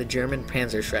 inspired by the German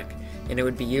Panzerschreck, and it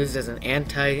would be used as an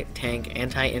anti-tank,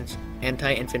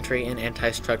 anti-infantry, and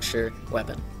anti-structure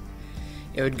weapon.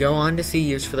 It would go on to see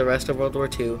use for the rest of World War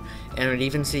II, and would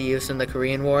even see use in the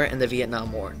Korean War and the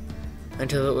Vietnam War,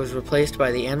 until it was replaced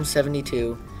by the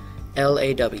M72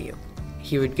 LAW.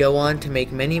 He would go on to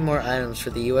make many more items for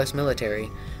the U.S. military,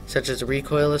 such as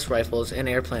recoilless rifles and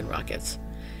airplane rockets.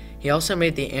 He also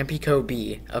made the Ampico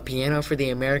B, a piano for the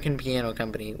American Piano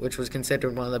Company, which was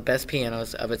considered one of the best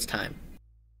pianos of its time.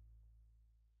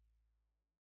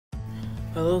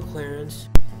 Hello, Clarence.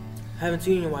 Haven't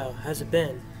seen you in a while. How's it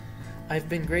been? I've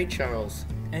been great, Charles.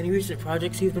 Any recent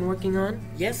projects you've been working on?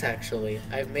 Yes, actually.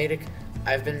 I've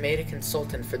been made a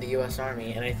consultant for the U.S.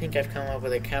 Army, and I think I've come up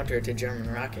with a counter to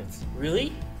German rockets.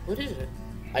 Really? What is it?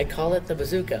 I call it the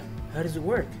bazooka. How does it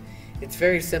work? It's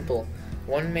very simple.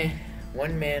 One man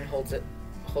shoves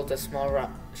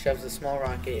a small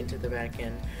rocket into the back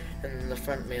end, and then the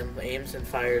front man aims and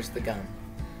fires the gun.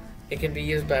 It can be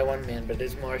used by one man, but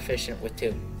is more efficient with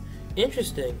two.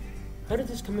 Interesting. How did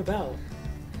this come about?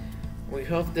 We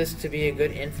hope this to be a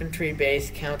good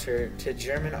infantry-based counter to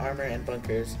German armor and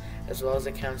bunkers, as well as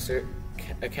a counter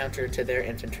to their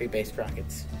infantry-based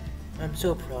rockets. I'm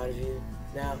so proud of you.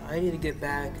 Now, I need to get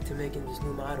back to making this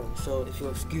new model, so if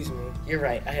you'll excuse me. You're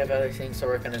right, I have other things to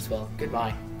work on as well.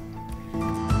 Goodbye.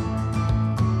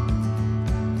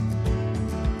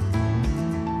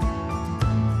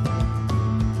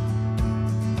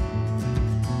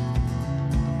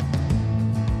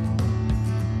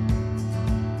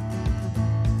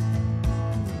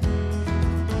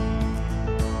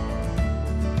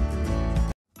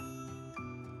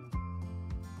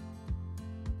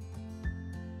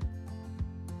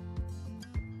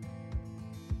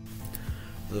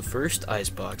 The first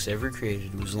icebox ever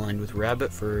created was lined with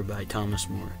rabbit fur by Thomas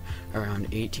More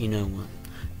around 1801,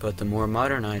 but the more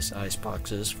modernized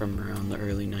iceboxes from around the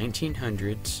early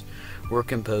 1900s were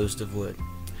composed of wood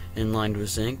and lined with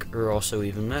zinc or also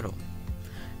even metal.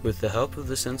 With the help of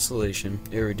this insulation,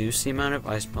 it reduced the amount of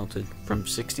ice melted from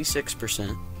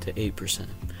 66% to 8%.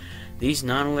 These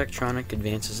non-electronic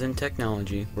advances in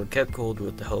technology were kept cold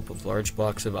with the help of large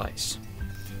blocks of ice.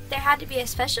 There had to be a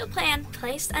special plan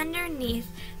placed underneath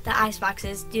the ice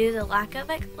boxes due to the lack of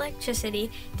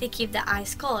electricity to keep the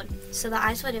ice cold, so the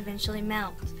ice would eventually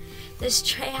melt. This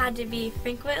tray had to be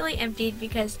frequently emptied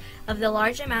because of the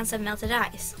large amounts of melted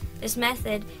ice. This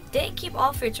method didn't keep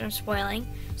all foods from spoiling,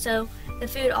 so the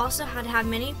food also had to have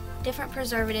many different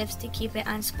preservatives to keep it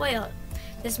unspoiled.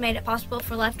 This made it possible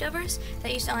for leftovers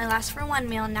that used to only last for one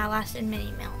meal now lasted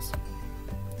many meals.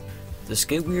 The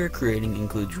skit we are creating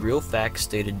includes real facts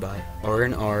stated by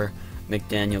R&R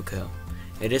McDaniel Co.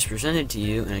 It is presented to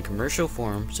you in a commercial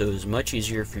form, so it is much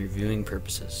easier for your viewing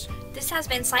purposes. This has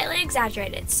been slightly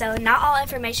exaggerated, so not all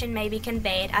information may be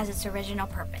conveyed as its original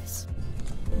purpose.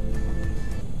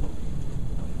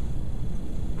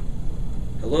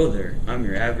 Hello there, I'm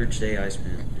your average day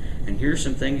Iceman, and here are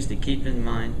some things to keep in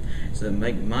mind so that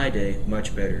make my day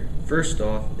much better. First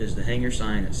off is to hang your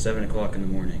sign at 7 o'clock in the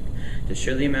morning to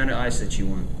show the amount of ice that you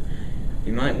want.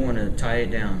 You might want to tie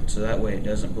it down so that way it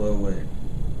doesn't blow away.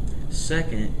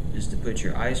 Second is to put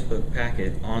your ice book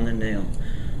packet on the nail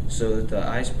so that the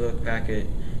ice book packet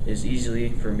is easily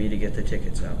for me to get the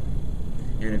tickets out.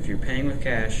 And if you're paying with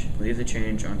cash, leave the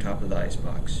change on top of the ice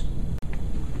box.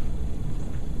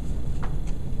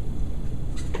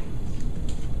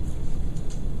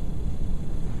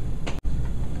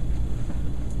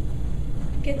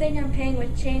 Good thing I'm paying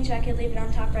with change, so I can leave it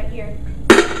on top right here.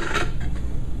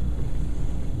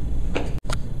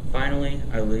 Finally,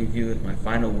 I leave you with my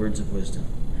final words of wisdom.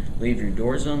 Leave your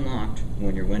doors unlocked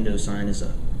when your window sign is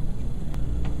up.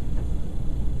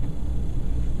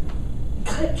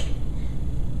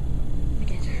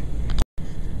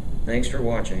 Thanks for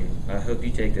watching. I hope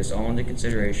you take this all into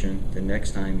consideration the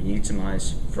next time you need some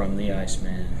ice from the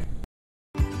Iceman.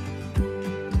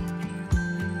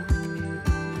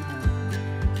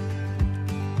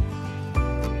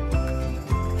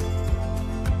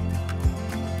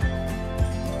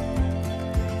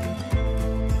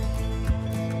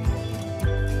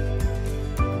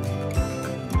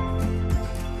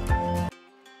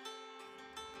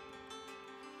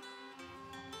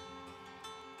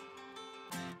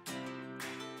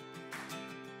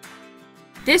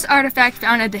 This artifact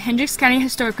found at the Hendricks County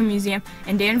Historical Museum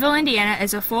in Danville, Indiana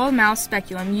is a full-mouth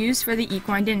speculum used for the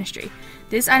equine dentistry.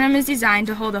 This item is designed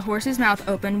to hold a horse's mouth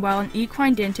open while an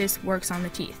equine dentist works on the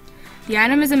teeth. The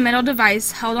item is a metal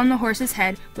device held on the horse's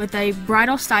head with a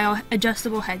bridle-style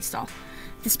adjustable headstall.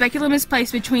 The speculum is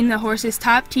placed between the horse's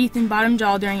top teeth and bottom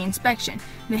jaw during inspection.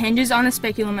 The hinges on the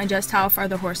speculum adjust how far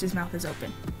the horse's mouth is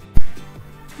open.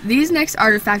 These next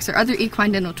artifacts are other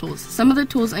equine dental tools. Some of the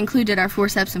tools included are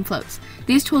forceps and floats.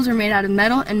 These tools are made out of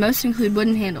metal and most include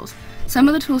wooden handles. Some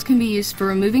of the tools can be used for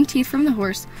removing teeth from the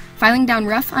horse, filing down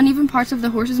rough, uneven parts of the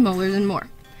horse's molars, and more.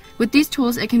 With these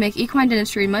tools, it can make equine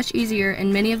dentistry much easier,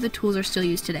 and many of the tools are still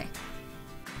used today.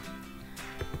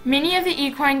 Many of the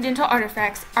equine dental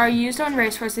artifacts are used on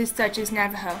racehorses such as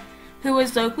Navajo, who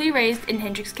was locally raised in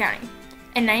Hendricks County.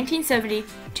 In 1970,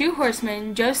 two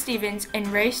horsemen, Joe Stevens and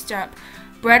Ray Stump,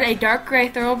 bred a dark gray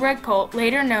thoroughbred colt,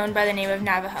 later known by the name of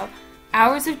Navajo.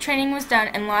 Hours of training was done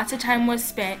and lots of time was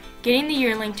spent getting the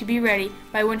yearling to be ready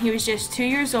by when he was just 2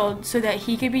 years old so that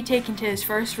he could be taken to his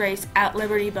first race at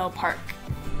Liberty Bell Park.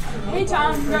 Hey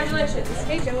Tom, congratulations.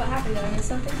 Hey Joe, what happened? Did I miss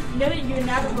something? You know that you and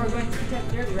Navajo are going to the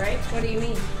Kentucky Derby, right? What do you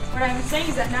mean? What I'm saying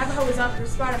is that Navajo was offered a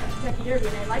spot on the Kentucky Derby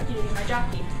and I'd like you to be my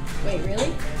jockey. Wait,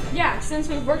 really? Yeah, since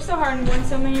we've worked so hard and won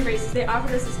so many races, they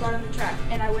offered us a spot on the track,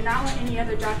 and I would not want any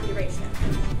other jockey to race him.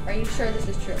 Are you sure this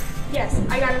is true? Yes,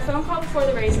 I got a phone call before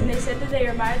the race, and they said that they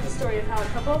reminded the story of how a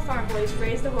couple of farm boys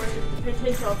raised the horse with the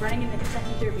potential of running in the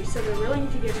Kentucky Derby, so they're willing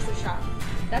to give us a shot.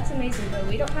 That's amazing, but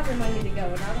we don't have the money to go,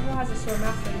 and Navajo has a sore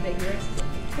mouth for the big races.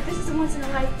 But this is a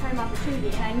once-in-a-lifetime opportunity,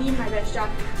 and I need my best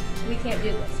jockey. We can't do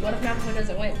this. What if Navajo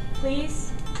doesn't win?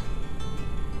 Please?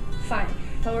 Fine,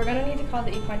 but we're gonna need to call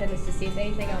the equine dentist to see if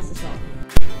anything else is wrong.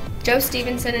 Joe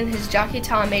Stevenson and his jockey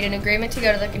Tom made an agreement to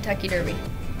go to the Kentucky Derby.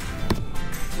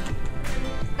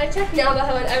 I checked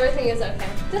Navajo and everything is okay.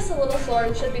 Just a little sore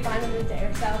and should be fine in a day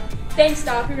or so. Thanks,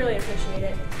 Doc. We really appreciate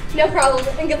it. No problem,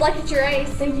 and good luck at your race.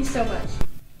 Thank you so much.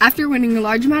 After winning a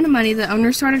large amount of money, the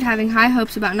owners started having high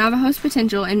hopes about Navajo's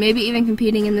potential and maybe even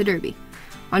competing in the Derby.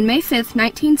 On May 5th,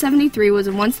 1973 was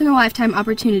a once-in-a-lifetime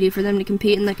opportunity for them to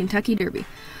compete in the Kentucky Derby.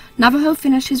 Navajo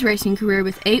finished his racing career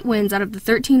with 8 wins out of the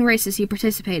 13 races he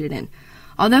participated in.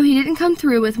 Although he didn't come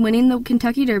through with winning the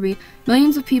Kentucky Derby,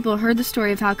 millions of people heard the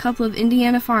story of how a couple of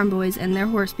Indiana farm boys and their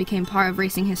horse became part of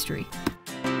racing history.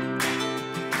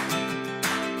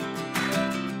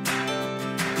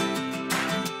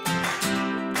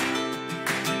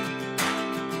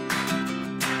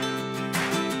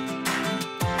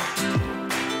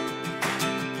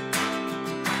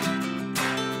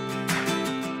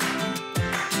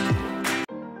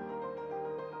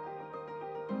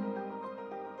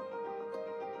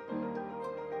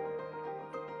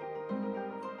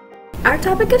 Our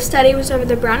topic of study was over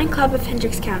the Browning Club of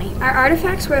Hendricks County. Our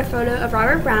artifacts were a photo of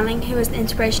Robert Browning, who was the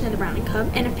inspiration of the Browning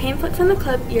Club, and a pamphlet from the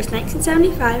club years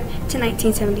 1975 to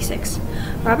 1976.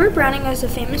 Robert Browning was a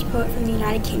famous poet from the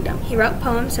United Kingdom. He wrote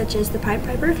poems such as The Pied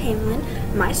Piper of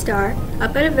Hamelin, My Star,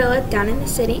 Up at a Villa, Down in the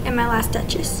City, and My Last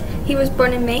Duchess. He was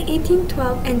born in May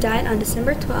 1812 and died on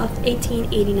December 12,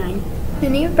 1889.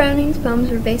 Many of Browning's poems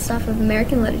were based off of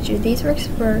American literature. These works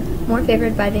were more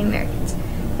favored by the Americans.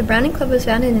 The Browning Club was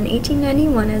founded in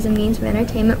 1891 as a means of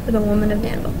entertainment for the women of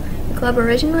Danville. The club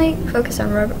originally focused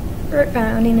on Robert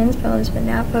Browning and his poems, but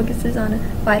now focuses on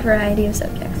a wide variety of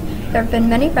subjects. There have been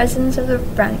many presidents of the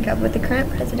Browning Club, with the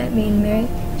current president being Mary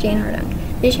Jane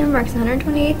Hardunk. This year marks the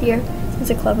 128th year since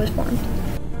the club was formed.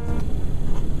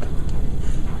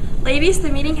 Ladies,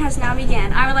 the meeting has now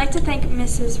begun. I would like to thank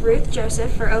Mrs. Ruth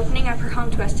Joseph for opening up her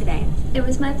home to us today. It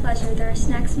was my pleasure. There are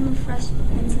snacks and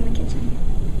refreshments in the kitchen.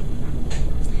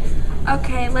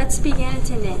 Okay, let's begin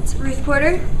attendance. Ruth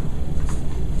Porter?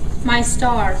 My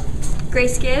Star.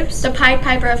 Grace Gibbs? The Pied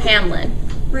Piper of Hamelin.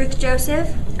 Ruth Joseph?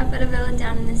 Up at a Villa,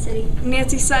 Down in the City.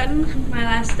 Nancy Sutton? My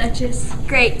Last Duchess.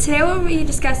 Great. Today we'll be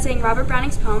discussing Robert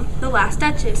Browning's poem, The Last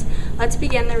Duchess. Let's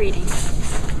begin the reading.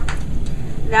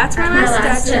 That's my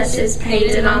last Duchess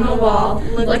painted on the wall,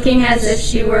 looking as if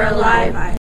she were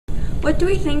alive. What do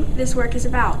we think this work is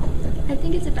about? I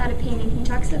think it's about a painting. He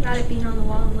talks about it being on the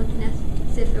wall and looking as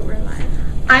if it were alive.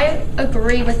 I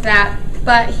agree with that.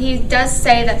 but he does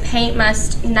say that paint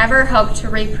must never hope to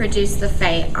reproduce the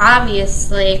fate.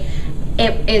 Obviously,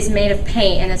 it is made of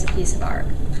paint and is a piece of art.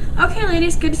 Okay,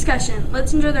 ladies, good discussion.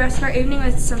 Let's enjoy the rest of our evening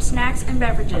with some snacks and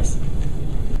beverages.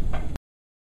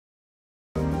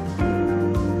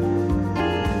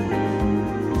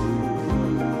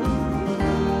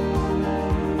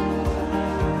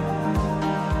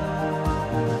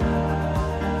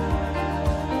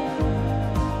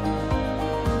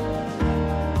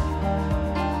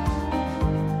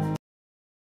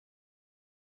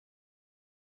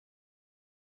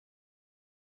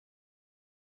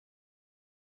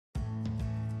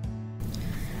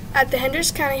 At the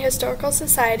Hendricks County Historical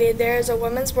Society, there is a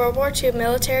women's World War II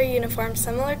military uniform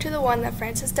similar to the one that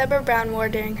Frances Deborah Brown wore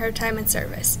during her time in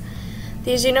service.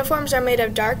 These uniforms are made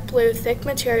of dark blue, thick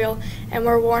material and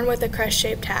were worn with a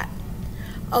crest-shaped hat.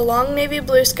 A long navy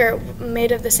blue skirt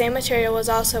made of the same material was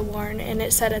also worn, and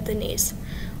it set at the knees.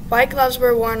 White gloves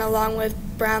were worn along with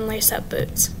brown lace-up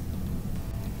boots.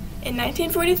 In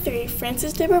 1943,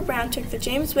 Frances Deborah Brown took the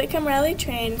James Whitcomb Riley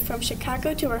train from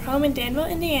Chicago to her home in Danville,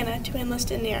 Indiana, to enlist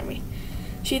in the Army.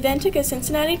 She then took a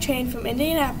Cincinnati train from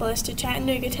Indianapolis to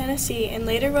Chattanooga, Tennessee, and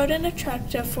later rode in a truck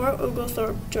to Fort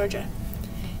Oglethorpe, Georgia.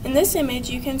 In this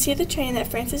image, you can see the train that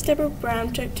Frances Deborah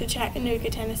Brown took to Chattanooga,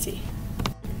 Tennessee.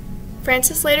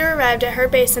 Frances later arrived at her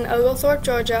base in Oglethorpe,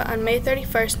 Georgia on May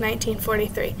 31,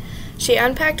 1943. She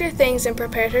unpacked her things and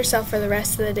prepared herself for the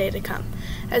rest of the day to come.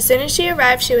 As soon as she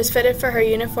arrived, she was fitted for her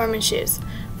uniform and shoes.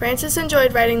 Frances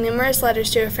enjoyed writing numerous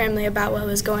letters to her family about what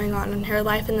was going on in her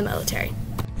life in the military.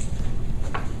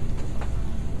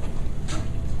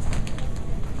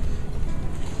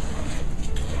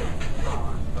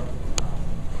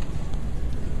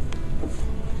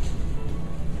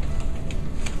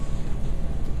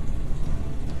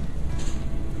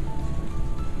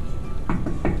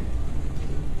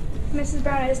 Mrs.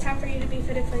 Brown, it is time for you to be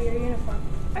fitted for your uniform.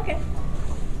 Okay.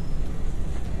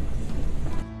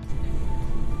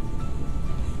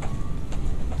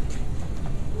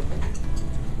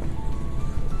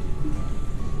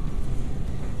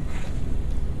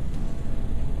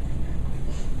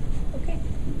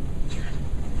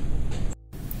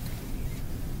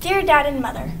 Dear Dad and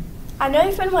Mother, I know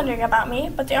you've been wondering about me,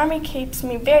 but the Army keeps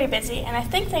me very busy, and I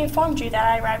think they informed you that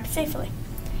I arrived safely.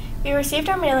 We received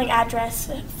our mailing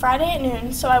address Friday at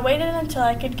noon, so I waited until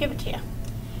I could give it to you.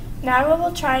 Now I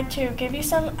will try to give you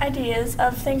some ideas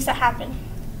of things that happened.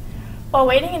 While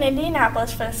waiting in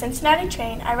Indianapolis for the Cincinnati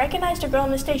train, I recognized a girl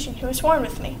in the station who was sworn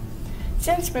with me.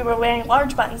 Since we were wearing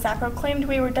large buttons that proclaimed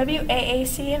we were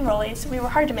WAAC enrollees, we were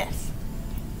hard to miss.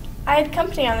 I had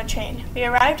company on the train. We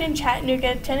arrived in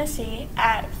Chattanooga, Tennessee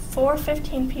at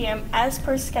 4:15 p.m. as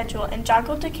per schedule and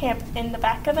joggled to camp in the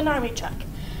back of an Army truck.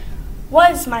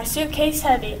 Was my suitcase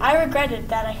heavy? I regretted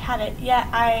that I had it, yet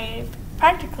I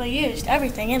practically used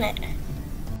everything in it.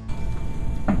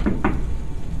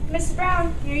 Mrs.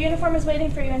 Brown, your uniform is waiting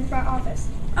for you in the front office.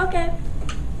 Okay.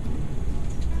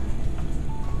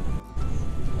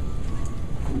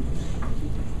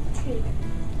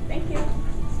 Thank you.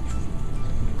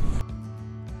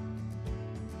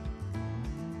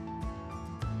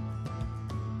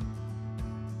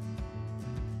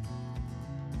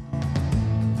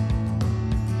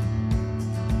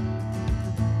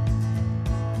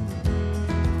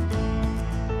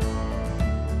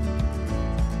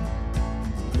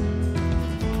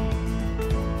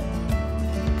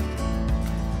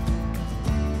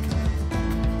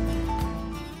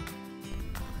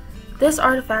 This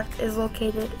artifact is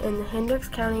located in the Hendricks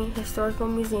County Historical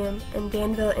Museum in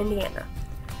Danville, Indiana.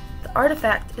 The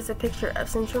artifact is a picture of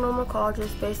Central Normal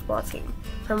College's baseball team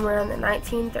from around the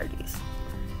 1930s.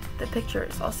 The picture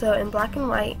is also in black and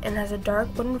white and has a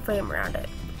dark wooden frame around it.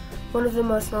 One of the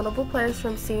most notable players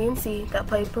from CNC that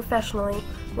played professionally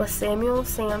was Samuel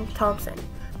Sam Thompson,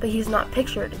 but he's not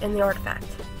pictured in the artifact.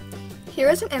 Here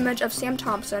is an image of Sam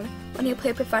Thompson when he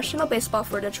played professional baseball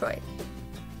for Detroit.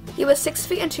 He was 6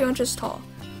 feet and 2 inches tall,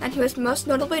 and he was most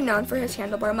notably known for his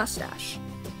handlebar mustache.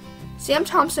 Sam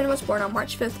Thompson was born on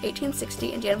March 5,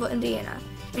 1860 in Danville, Indiana,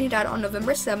 and he died on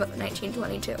November 7,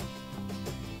 1922.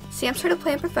 Sam started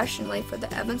playing professionally for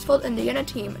the Evansville, Indiana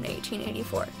team in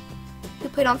 1884. He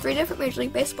played on 3 different Major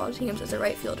League Baseball teams as a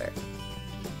right fielder.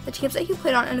 The teams that he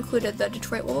played on included the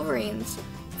Detroit Wolverines,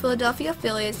 Philadelphia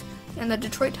Phillies, and the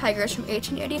Detroit Tigers from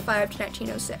 1885 to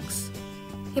 1906.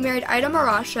 He married Ida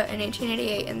Marasha in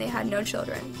 1888 and they had no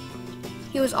children.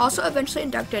 He was also eventually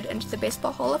inducted into the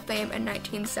Baseball Hall of Fame in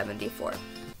 1974.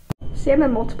 Sam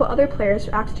and multiple other players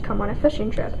were asked to come on a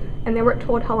fishing trip, and they weren't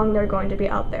told how long they were going to be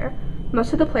out there.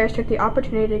 Most of the players took the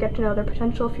opportunity to get to know their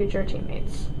potential future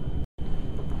teammates.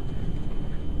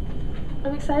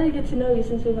 I'm excited to get to know you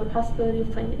since we have a possibility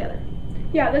of playing together.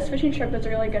 Yeah, this fishing trip is a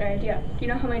really good idea. Do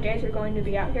you know how many days you're going to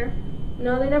be out here?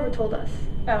 No, they never told us.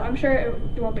 Oh, I'm sure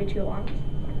it won't be too long.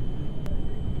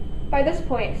 By this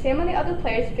point, Sam and the other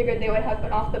players figured they would have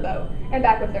been off the boat and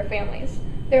back with their families.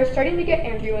 They were starting to get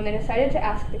angry when they decided to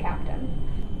ask the captain.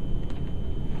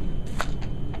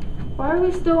 Why are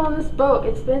we still on this boat?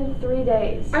 It's been 3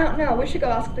 days. I don't know. We should go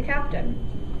ask the captain.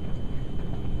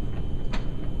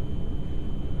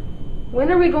 When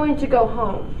are we going to go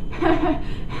home?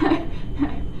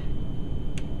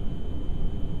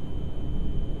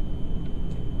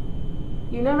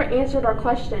 You never answered our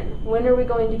question. When are we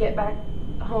going to get back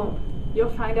home? You'll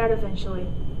find out eventually.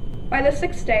 By the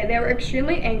 6th day, they were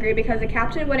extremely angry because the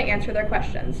captain wouldn't answer their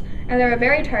questions, and they were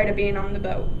very tired of being on the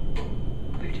boat.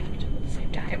 At the same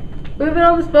time. We've been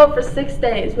on this boat for 6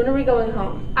 days. When are we going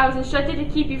home? I was instructed to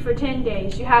keep you for 10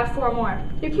 days. You have 4 more.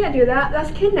 You can't do that.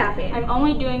 That's kidnapping. I'm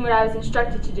only doing what I was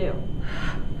instructed to do.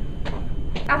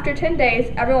 After 10 days,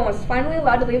 everyone was finally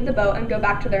allowed to leave the boat and go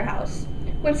back to their house.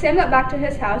 When Sam got back to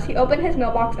his house, he opened his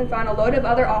mailbox and found a load of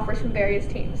other offers from various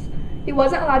teams. He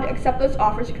wasn't allowed to accept those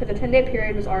offers because the 10-day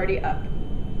period was already up.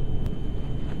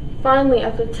 Finally,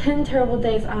 after 10 terrible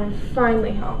days, I'm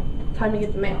finally home. Time to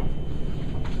get the mail.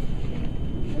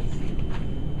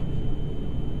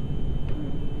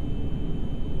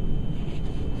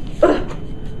 Ugh.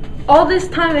 All this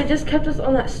time, they just kept us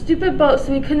on that stupid boat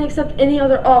so we couldn't accept any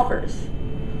other offers.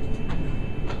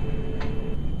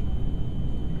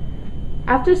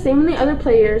 After Sam and the other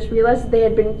players realized that they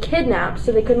had been kidnapped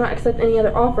so they could not accept any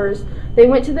other offers, they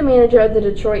went to the manager of the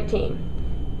Detroit team.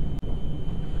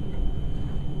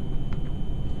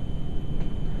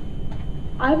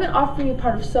 I've been offered to be a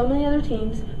part of so many other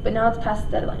teams, but now it's past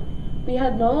the deadline. We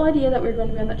had no idea that we were going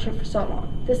to be on that trip for so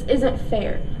long. This isn't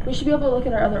fair. We should be able to look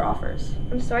at our other offers.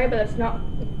 I'm sorry, but that's not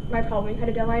my problem. You had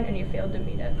a deadline and you failed to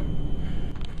meet it.